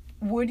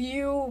 would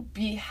you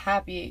be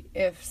happy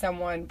if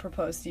someone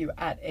proposed to you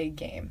at a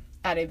game,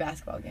 at a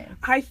basketball game?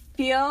 I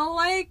feel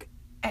like...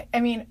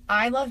 I mean,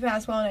 I love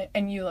basketball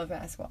and you love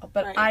basketball,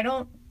 but I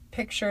don't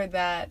picture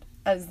that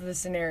as the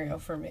scenario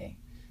for me.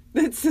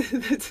 It's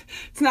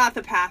not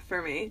the path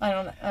for me. I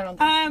don't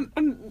think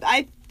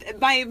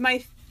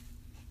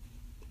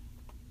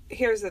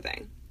here's the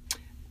thing.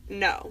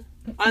 No.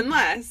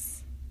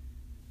 Unless,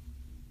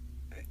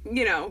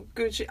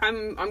 Gucci,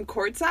 I'm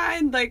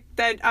courtside, like,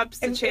 that ups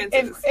the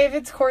chances. If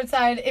it's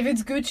courtside, if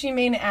it's Gucci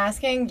Mane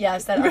asking,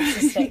 yes, that ups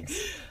the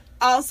stakes.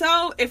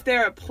 Also, if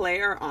they're a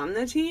player on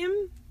the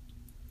team,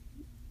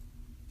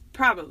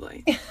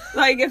 probably.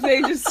 Like, if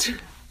they just...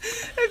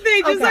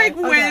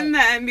 win the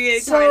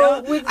NBA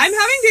title. I'm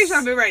having deja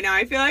vu right now.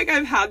 I feel like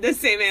I've had the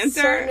same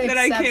answer that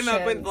I came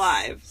up with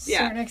live.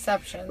 Yeah. Certain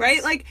exceptions.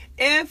 Right? Like,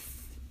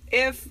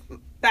 if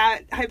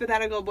that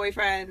hypothetical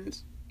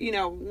boyfriend,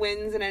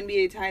 wins an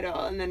NBA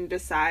title and then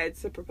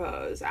decides to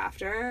propose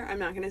after, I'm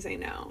not going to say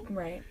no.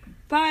 Right.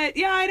 But,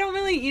 yeah, I don't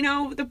really,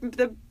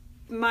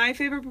 my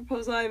favorite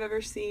proposal I've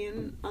ever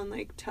seen on,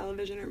 like,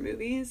 television or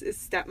movies is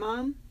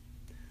Stepmom.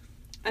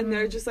 And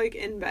they're just, like,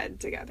 in bed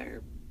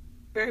together.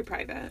 Very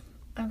private.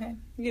 Okay.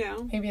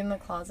 Maybe in the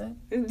closet.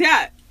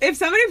 Yeah. If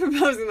somebody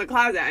proposed in the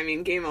closet, I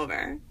mean, game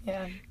over.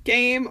 Yeah.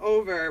 Game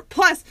over.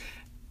 Plus,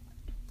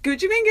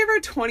 Gucci Mane gave her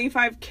a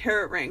 25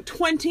 carat ring.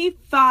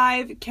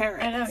 25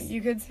 carats. I know.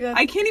 You could see that.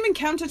 I can't even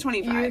count to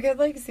 25. You could,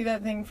 like, see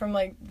that thing from,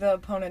 like, the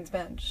opponent's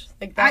bench.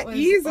 Like, that was,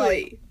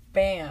 easily. Like,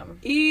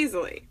 bam.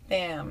 Easily.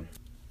 Bam.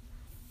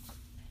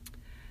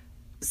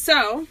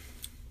 So,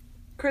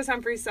 Chris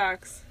Humphrey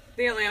sucks.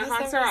 The Atlanta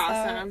Hawks are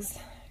awesome.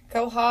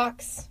 Go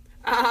Hawks.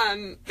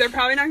 They're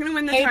probably not going to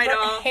win the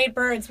title. Hate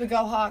birds, but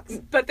go Hawks.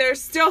 But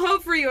there's still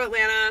hope for you,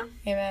 Atlanta.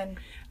 Amen.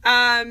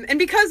 And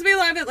because we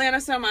love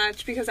Atlanta so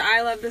much, because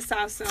I love the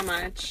South so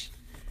much,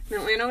 and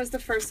Atlanta was the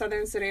first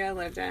southern city I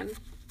lived in,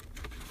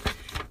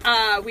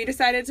 we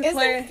decided to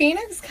play... Isn't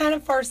Phoenix kind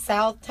of far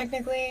south,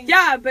 technically?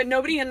 Yeah, but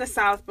nobody in the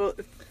South...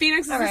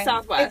 Phoenix is the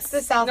Southwest. It's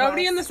the Southwest.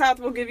 Nobody in the South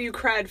will give you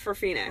cred for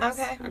Phoenix.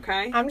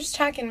 Okay? I'm just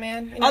checking,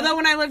 man. Although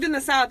when I lived in the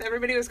South,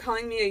 everybody was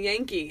calling me a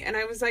Yankee. And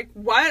I was like,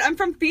 what? I'm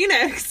from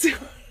Phoenix.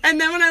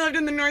 And then when I lived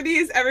in the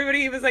Northeast,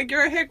 everybody was like,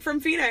 you're a hick from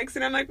Phoenix.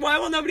 And I'm like, why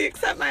will nobody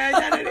accept my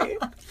identity?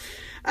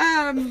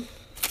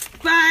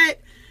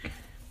 But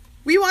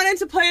we wanted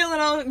to play a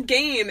little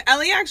game.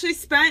 Ellie actually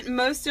spent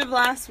most of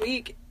last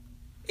week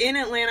in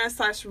Atlanta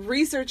 /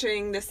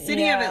 researching the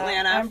city of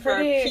Atlanta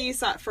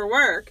for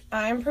work.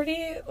 I'm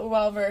pretty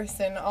well versed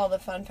in all the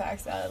fun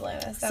facts about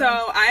Atlanta. So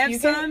I have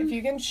some. If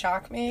you can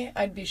shock me,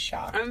 I'd be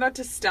shocked. I'm about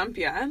to stump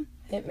you.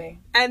 Hit me.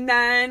 And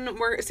then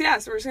we're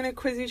just gonna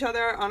quiz each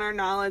other on our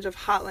knowledge of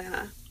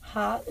Hotlanta.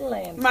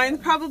 Hotlanta. Mine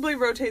probably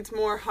rotates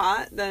more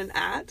hot than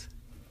at.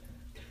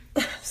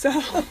 So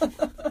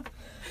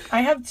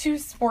I have 2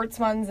 sports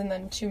ones and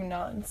then 2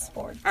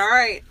 non-sports. All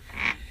right.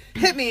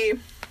 Hit me.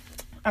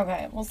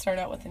 Okay, we'll start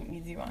out with an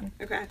easy one.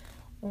 Okay.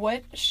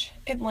 Which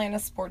Atlanta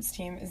sports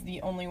team is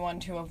the only one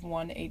to have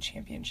won a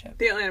championship?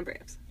 The Atlanta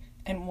Braves.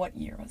 And what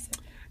year was it?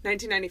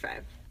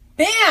 1995.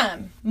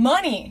 Bam!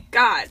 Money!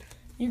 God.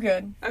 You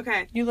good.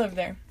 Okay. You live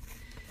there.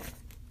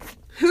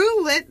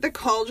 Who lit the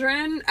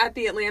cauldron at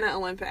the Atlanta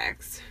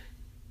Olympics?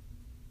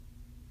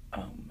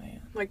 Oh,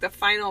 man. Like the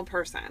final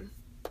person.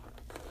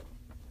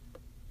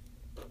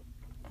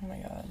 Oh, my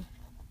God.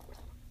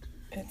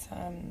 It's,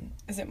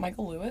 is it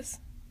Michael Lewis?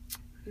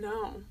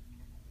 No.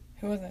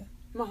 Who was it?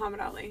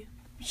 Muhammad Ali.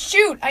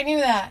 Shoot! I knew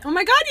that! Oh,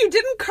 my God, you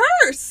didn't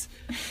curse!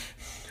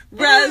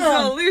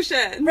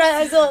 Resolutions.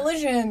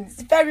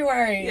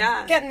 February.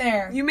 Yeah. Getting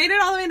there. You made it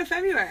all the way into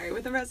February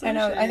with a resolution. I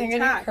know. I think I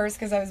didn't curse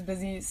because I was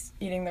busy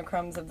eating the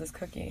crumbs of this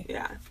cookie.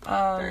 Yeah.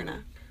 Fair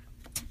enough.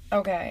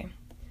 Okay.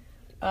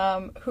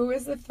 Who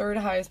is the 3rd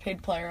highest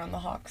paid player on the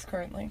Hawks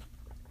currently?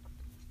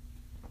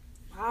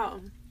 Wow.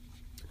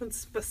 That's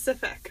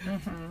specific.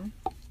 Mm-hmm.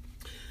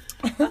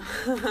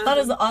 That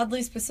is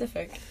oddly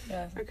specific.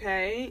 Yeah.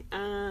 Okay.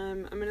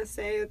 I'm going to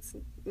say it's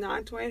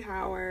not Dwight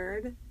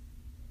Howard.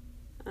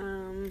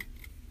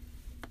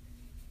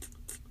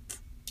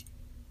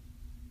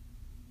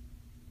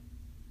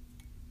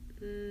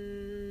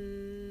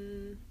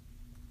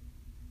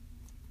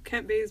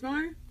 Kent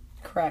Bazemore?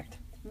 Correct.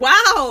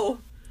 Wow!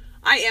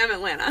 I am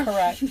Atlanta.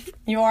 Correct.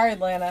 You are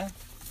Atlanta.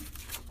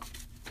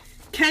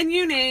 Can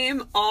you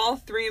name all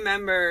 3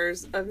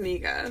 members of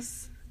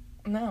Migos?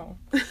 No.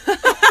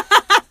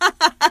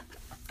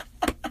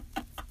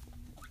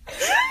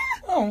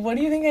 Oh, what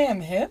do you think I am,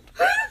 hip?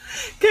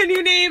 Can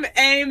you name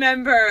a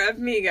member of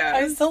Migos?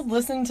 I still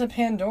listen to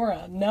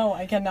Pandora. No,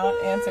 I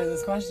cannot answer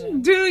this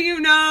question. Do you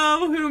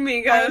know who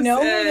Migos is? I know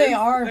who they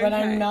are, but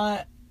Okay. I'm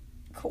not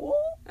cool.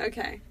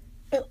 Okay.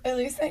 At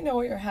least I know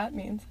what your hat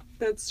means.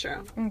 That's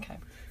true. Okay.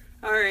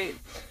 All right.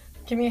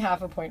 Give me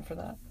half a point for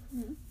that.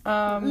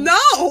 No!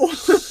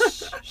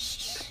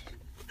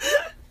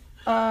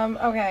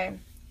 Okay.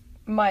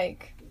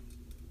 Mike.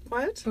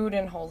 What?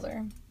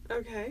 Budenholzer.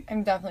 Okay.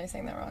 I'm definitely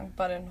saying that wrong.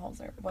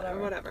 Budenholzer.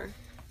 Whatever.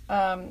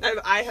 I'm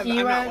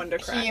not one to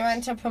correct. He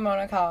went to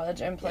Pomona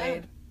College and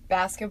played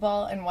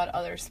basketball and what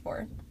other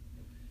sport?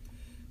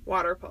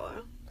 Water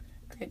polo.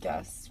 Great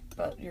guess,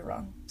 but you're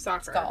wrong.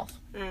 Soccer. It's golf.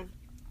 Mm.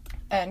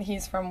 And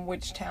he's from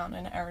which town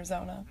in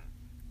Arizona?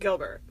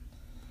 Gilbert.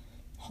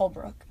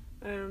 Holbrook.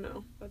 I don't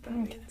know what that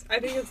means. I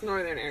think it's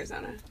northern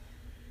Arizona.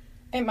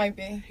 It might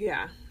be.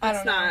 Yeah. I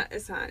don't know.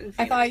 It's not in Phoenix.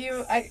 I thought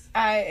you. I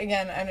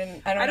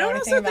don't know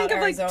anything about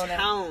think Arizona. of like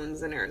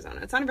towns in Arizona.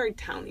 It's not a very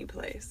towny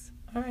place.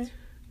 All right.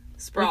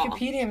 Sprawl.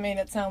 Wikipedia made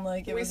it sound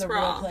like it was a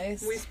real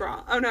place. We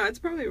sprawl. Oh no, it's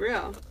probably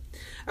real.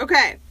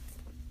 Okay.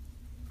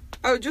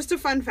 Oh, just a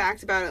fun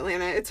fact about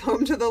Atlanta. It's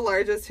home to the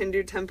largest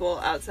Hindu temple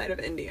outside of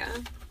India.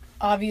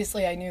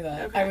 Obviously, I knew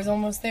that. Okay. I was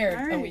almost there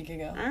All right. a week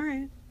ago. All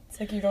right. It's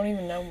like you don't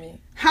even know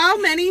me. How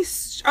many...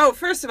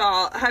 first of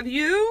all, have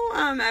you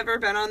ever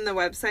been on the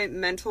website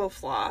Mental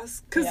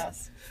Floss?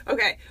 Yes.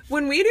 Okay,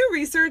 when we do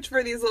research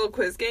for these little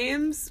quiz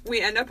games, we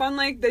end up on,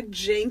 like, the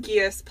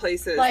jankiest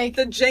places. Like,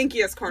 the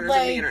jankiest corners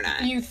of the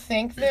internet. You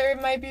think there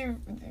might be...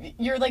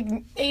 You're, like,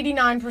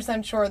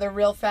 89% sure they're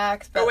real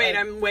facts, but... Oh, wait,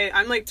 I'm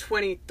like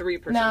 23%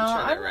 sure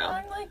they're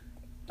real.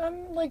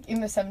 I'm like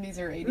in the 70s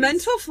or 80s.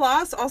 Mental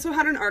Floss also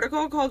had an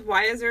article called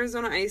Why is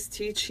Arizona iced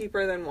tea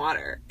cheaper than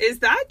water? Is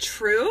that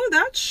true?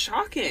 That's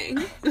shocking.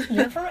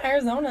 You're from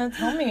Arizona.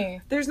 Tell me.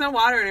 There's no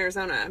water in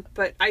Arizona,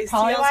 but iced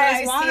Probably tea also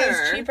has why iced tea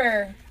water. is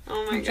cheaper.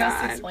 Oh my You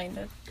god. just explained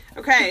it.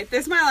 Okay,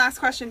 this is my last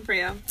question for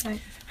you. Okay.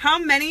 How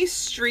many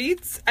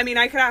streets... I mean,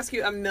 I could ask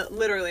you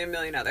literally a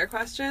million other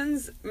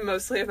questions,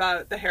 mostly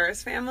about the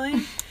Harris family.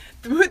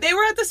 They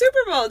were at the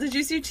Super Bowl. Did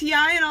you see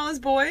T.I. and all his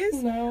boys?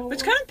 No.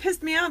 Which kind of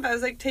pissed me off. I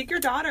was like, take your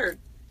daughter,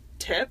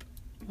 Tip.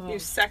 Oh. You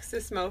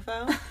sexist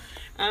mofo.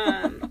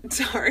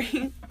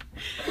 Sorry.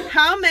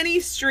 How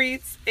many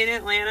streets in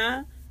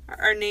Atlanta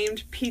are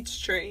named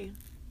Peachtree?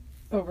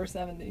 Over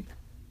 70.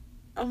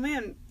 Oh,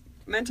 man.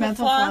 Mental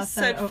Floss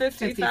said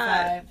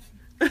 55.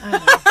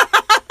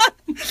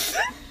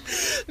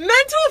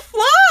 Mental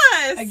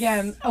Floss!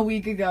 Again, a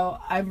week ago,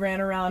 I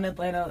ran around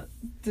Atlanta.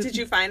 Did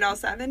you find all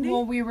 70?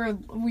 Well,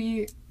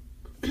 we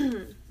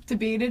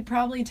debated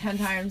probably 10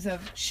 times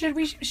of should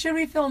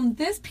we film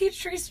this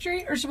Peachtree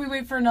Street or should we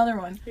wait for another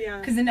one? Yeah.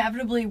 Because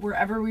inevitably,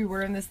 wherever we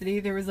were in the city,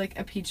 there was like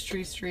a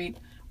Peachtree Street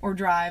or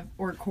Drive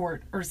or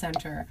Court or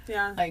Center.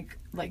 Yeah.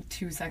 Like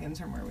 2 seconds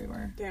from where we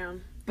were.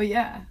 Damn. But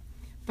yeah.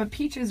 But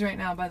peaches right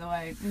now, by the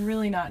way,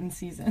 really not in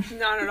season.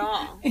 Not at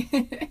all.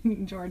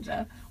 In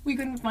Georgia. We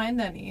couldn't find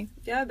any.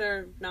 Yeah,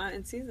 they're not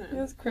in season. It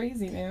was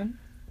crazy, man.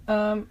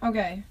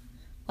 Okay.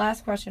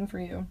 Last question for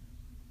you.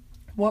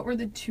 What were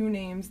the 2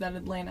 names that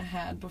Atlanta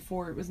had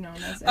before it was known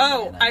as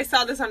Atlanta? Oh, I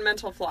saw this on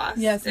Mental Floss.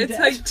 Yes, you it's did.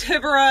 like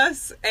Tiburon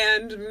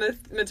and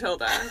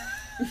Matilda.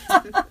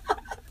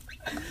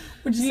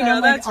 Which you know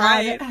that's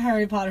right.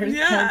 Harry Potter's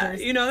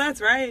characters. You know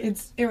that's right.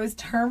 It was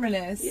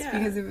Terminus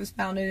because it was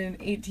founded in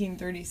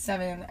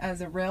 1837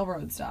 as a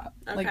railroad stop,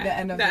 like the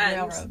end of the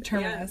railroad.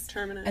 Terminus. Yeah,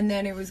 terminus. And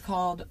then it was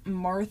called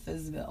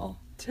Marthasville,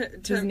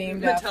 which is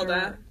named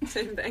Matilda. after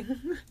Same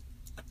thing.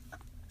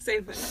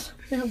 Same thing.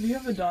 Yeah, we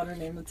have a daughter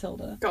named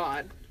Matilda.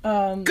 God,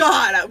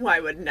 I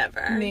would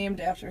never. Named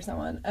after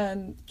someone.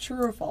 And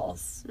true or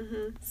false?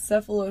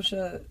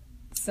 Cephalosha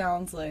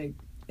sounds like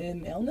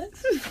an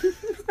illness.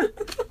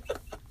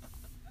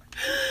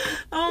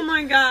 Oh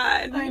my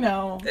God. I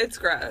know. It's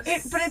gross.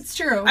 But it's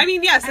true. I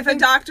mean, yes, if a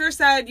doctor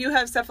said you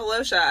have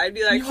cephalosha, I'd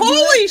be like,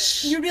 holy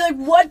sh... You'd be like,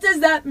 what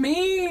does that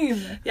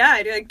mean? Yeah,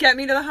 I'd be like, get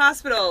me to the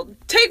hospital.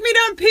 Take me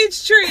down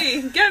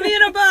Peachtree. Get me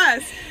in a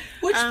bus.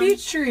 Which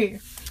Peachtree?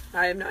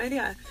 I have no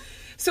idea.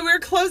 So we're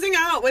closing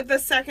out with the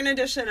second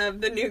edition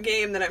of the new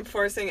game that I'm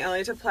forcing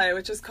Ellie to play,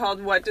 which is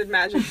called What Did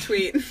Magic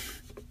Tweet?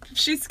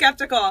 She's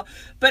skeptical,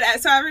 but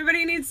so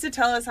everybody needs to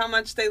tell us how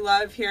much they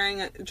love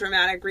hearing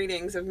dramatic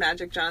readings of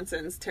Magic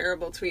Johnson's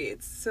terrible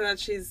tweets, so that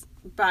she's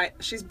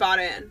bought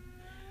in.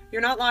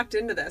 You're not locked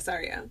into this,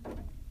 are you?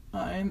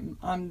 I'm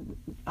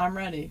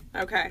ready.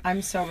 Okay.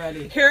 I'm so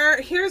ready.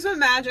 Here's what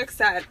Magic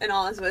said in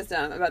all his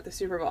wisdom about the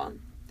Super Bowl.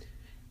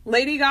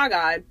 Lady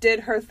Gaga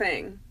did her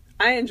thing.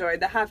 I enjoyed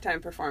the halftime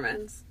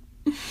performance.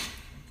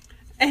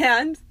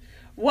 And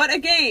what a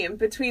game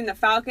between the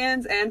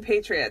Falcons and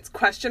Patriots! !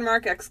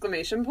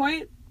 Exclamation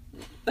point.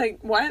 Like,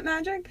 what,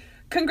 Magic?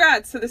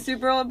 Congrats to the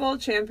Super Bowl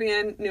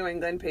champion New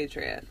England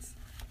Patriots.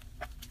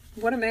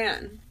 What a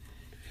man.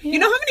 Yeah. You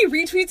know how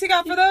many retweets he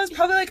got for those?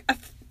 Probably like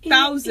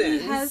 1,000. He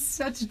has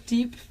such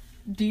deep,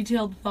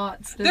 detailed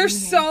thoughts. They're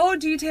so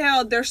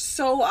detailed. They're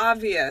so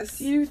obvious.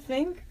 You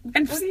think?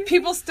 And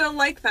people still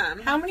like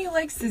them. How many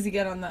likes does he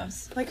get on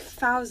those? Like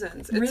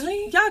thousands.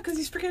 Really? Yeah, because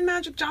he's freaking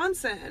Magic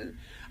Johnson.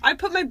 I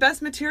put my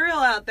best material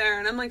out there,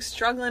 and I'm like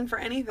struggling for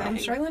anything. I'm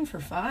struggling for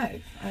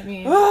 5. I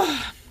mean, all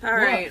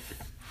right,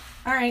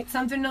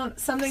 something to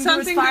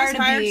aspire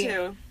to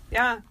be.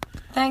 Yeah.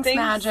 Thanks,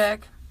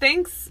 Magic.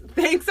 Thanks,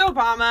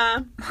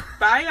 Obama.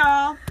 Bye,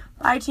 y'all.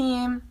 Bye,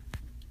 team.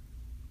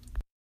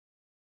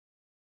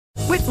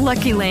 With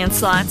Lucky Land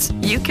Slots,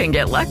 you can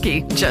get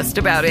lucky just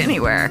about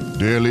anywhere.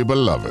 Dearly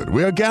beloved,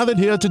 we are gathered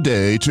here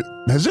today to...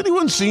 Has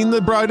anyone seen the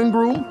bride and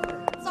groom?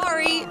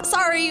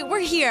 Sorry, we're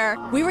here.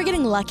 We were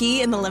getting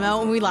lucky in the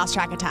limo and we lost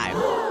track of time.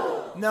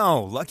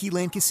 No, Lucky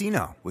Land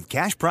Casino, with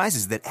cash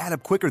prizes that add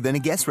up quicker than a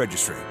guest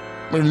registry.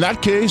 In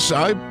that case,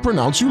 I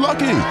pronounce you lucky.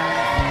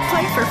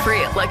 Play for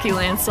free at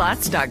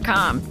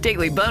LuckyLandSlots.com.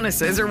 Daily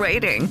bonuses are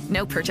waiting.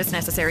 No purchase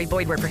necessary.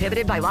 Void where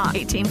prohibited by law.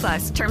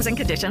 18+. Terms and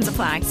conditions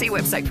apply. See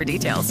website for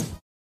details.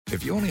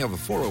 If you only have a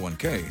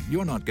 401k,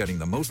 you're not getting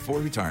the most for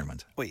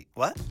retirement. Wait,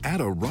 what? Add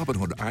a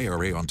Robinhood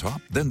IRA on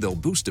top, then they'll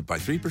boost it by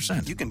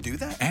 3%. You can do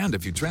that? And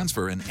if you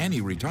transfer in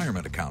any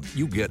retirement account,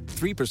 you get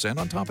 3%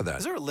 on top of that.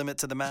 Is there a limit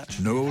to the match?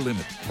 No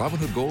limit.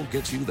 Robinhood Gold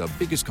gets you the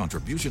biggest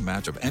contribution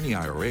match of any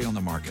IRA on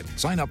the market.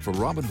 Sign up for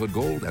Robinhood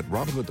Gold at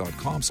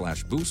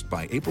Robinhood.com/boost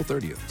by April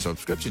 30th.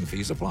 Subscription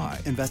fees apply.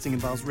 Investing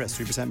involves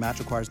risk. 3% match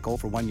requires gold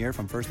for 1 year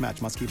from first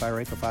match. Must keep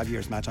IRA for 5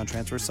 years. Match on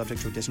transfers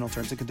subject to additional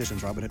terms and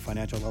conditions. Robinhood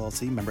Financial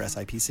LLC. Member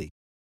SIPC.